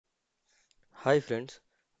Hi friends,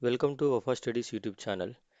 welcome to our Studies YouTube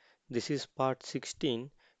channel. This is part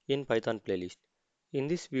 16 in Python playlist. In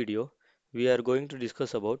this video, we are going to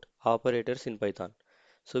discuss about operators in Python.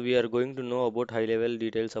 So we are going to know about high level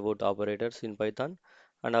details about operators in Python,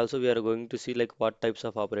 and also we are going to see like what types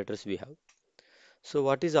of operators we have. So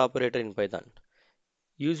what is operator in Python?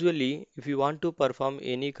 Usually, if you want to perform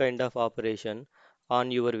any kind of operation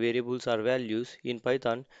on your variables or values in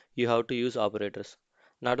Python, you have to use operators.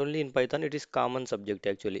 Not only in Python, it is common subject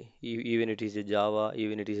actually. Even it is a Java,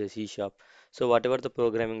 even it is a C sharp. So whatever the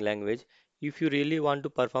programming language, if you really want to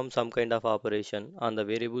perform some kind of operation on the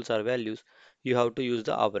variables or values, you have to use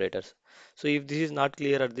the operators. So if this is not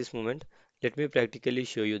clear at this moment, let me practically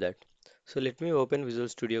show you that. So let me open Visual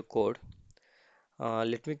Studio Code.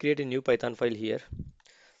 Let me create a new Python file here.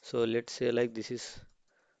 So let's say like this is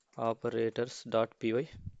operators.py.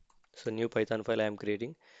 So new Python file I am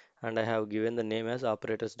creating and I have given the name as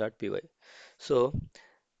operators.py. So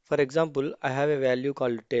for example, I have a value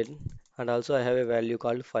called 10 and also I have a value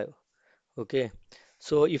called 5. Okay.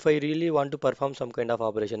 So if I really want to perform some kind of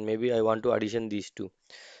operation, maybe I want to addition these two.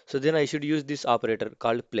 So then I should use this operator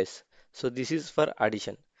called plus. So this is for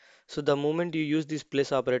addition. So the moment you use this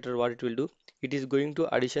plus operator, what it will do? It is going to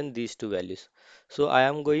addition these two values. So I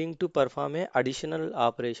am going to perform a addition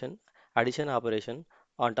operation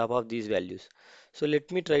on top of these values. So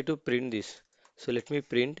let me try to print this. So let me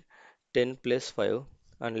print 10 plus 5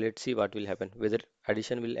 and let's see what will happen, whether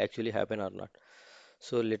addition will actually happen or not.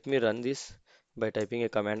 So let me run this by typing a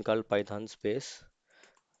command called python space.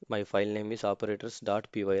 My file name is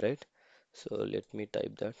operators.py, right? So let me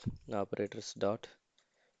type that operators.py.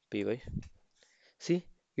 See,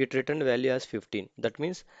 it returned value as 15. That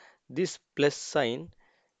means this plus sign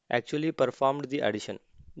actually performed the addition.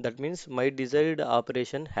 That means my desired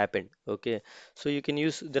operation happened. Okay, so you can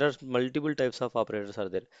use, there are multiple types of operators are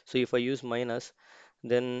there. So if I use minus,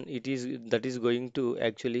 then it is that is going to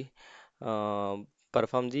actually uh,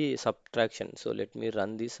 perform the subtraction. So let me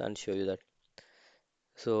run this and show you that.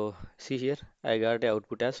 So see here, I got a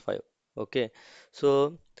output as 5. Okay.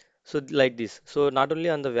 So like this. So not only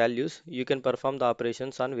on the values, you can perform the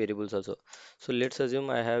operations on variables also. So let's assume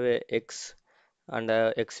I have a x and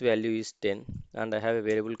x value is 10 and I have a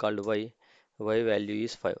variable called y value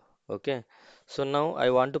is 5. Okay. So now I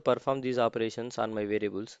want to perform these operations on my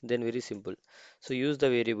variables. Then very simple. So use the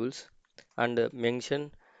variables and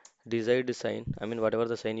mention desired sign. I mean whatever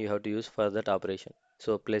the sign you have to use for that operation.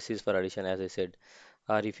 So plus is for addition as I said,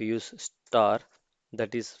 or if you use star,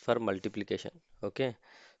 that is for multiplication. Okay,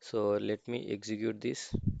 so let me execute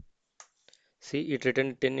this. See, it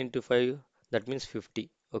returned 10 into 5, that means 50.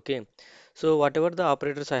 Okay, so whatever the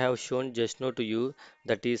operators I have shown just now to you,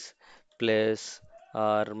 that is plus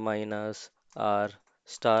or minus or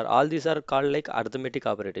star, all these are called like arithmetic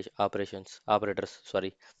operators,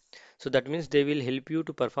 sorry. So that means they will help you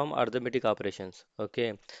to perform arithmetic operations.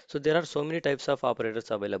 Okay. So there are so many types of operators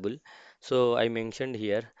available. So I mentioned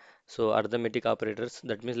here. So arithmetic operators,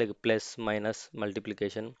 that means like plus, minus,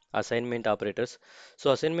 multiplication, assignment operators.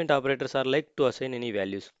 So assignment operators are like to assign any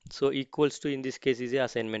values. So equals to in this case is a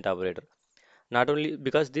assignment operator. Not only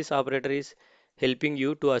because this operator is helping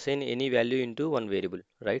you to assign any value into one variable,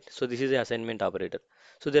 right? So this is a assignment operator.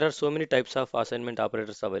 So there are so many types of assignment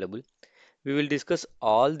operators available. We will discuss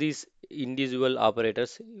all these individual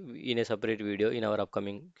operators in a separate video in our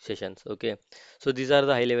upcoming sessions. Okay. So these are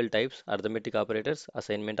the high level types: arithmetic operators,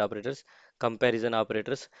 assignment operators, comparison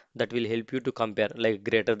operators that will help you to compare like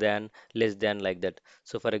greater than, less than, like that.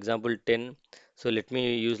 So for example, 10. So let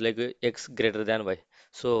me use like x greater than y.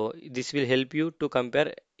 So this will help you to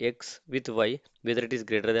compare x with y, whether it is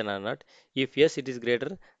greater than or not. If yes, it is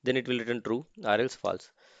greater, then it will return true or else false.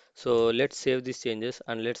 So let's save these changes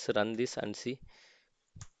and let's run this and see.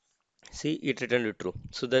 See, it returned true.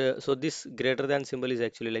 So this greater than symbol is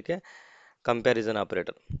actually like a comparison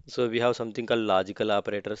operator. So we have something called logical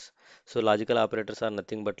operators. So logical operators are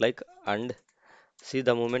nothing but like and. See,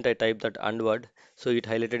 the moment I type that and word, so it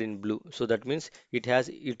highlighted in blue. So that means it has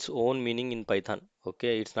its own meaning in Python.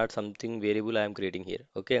 Okay, it's not something variable I am creating here.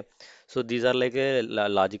 Okay, so these are like a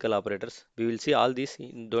logical operators. We will see all these.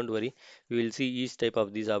 Don't worry, we will see each type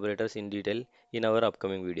of these operators in detail in our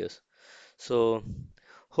upcoming videos. So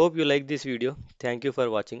hope you like this video. Thank you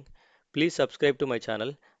for watching. Please subscribe to my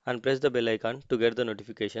channel and press the bell icon to get the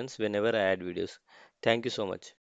notifications whenever I add videos. Thank you so much.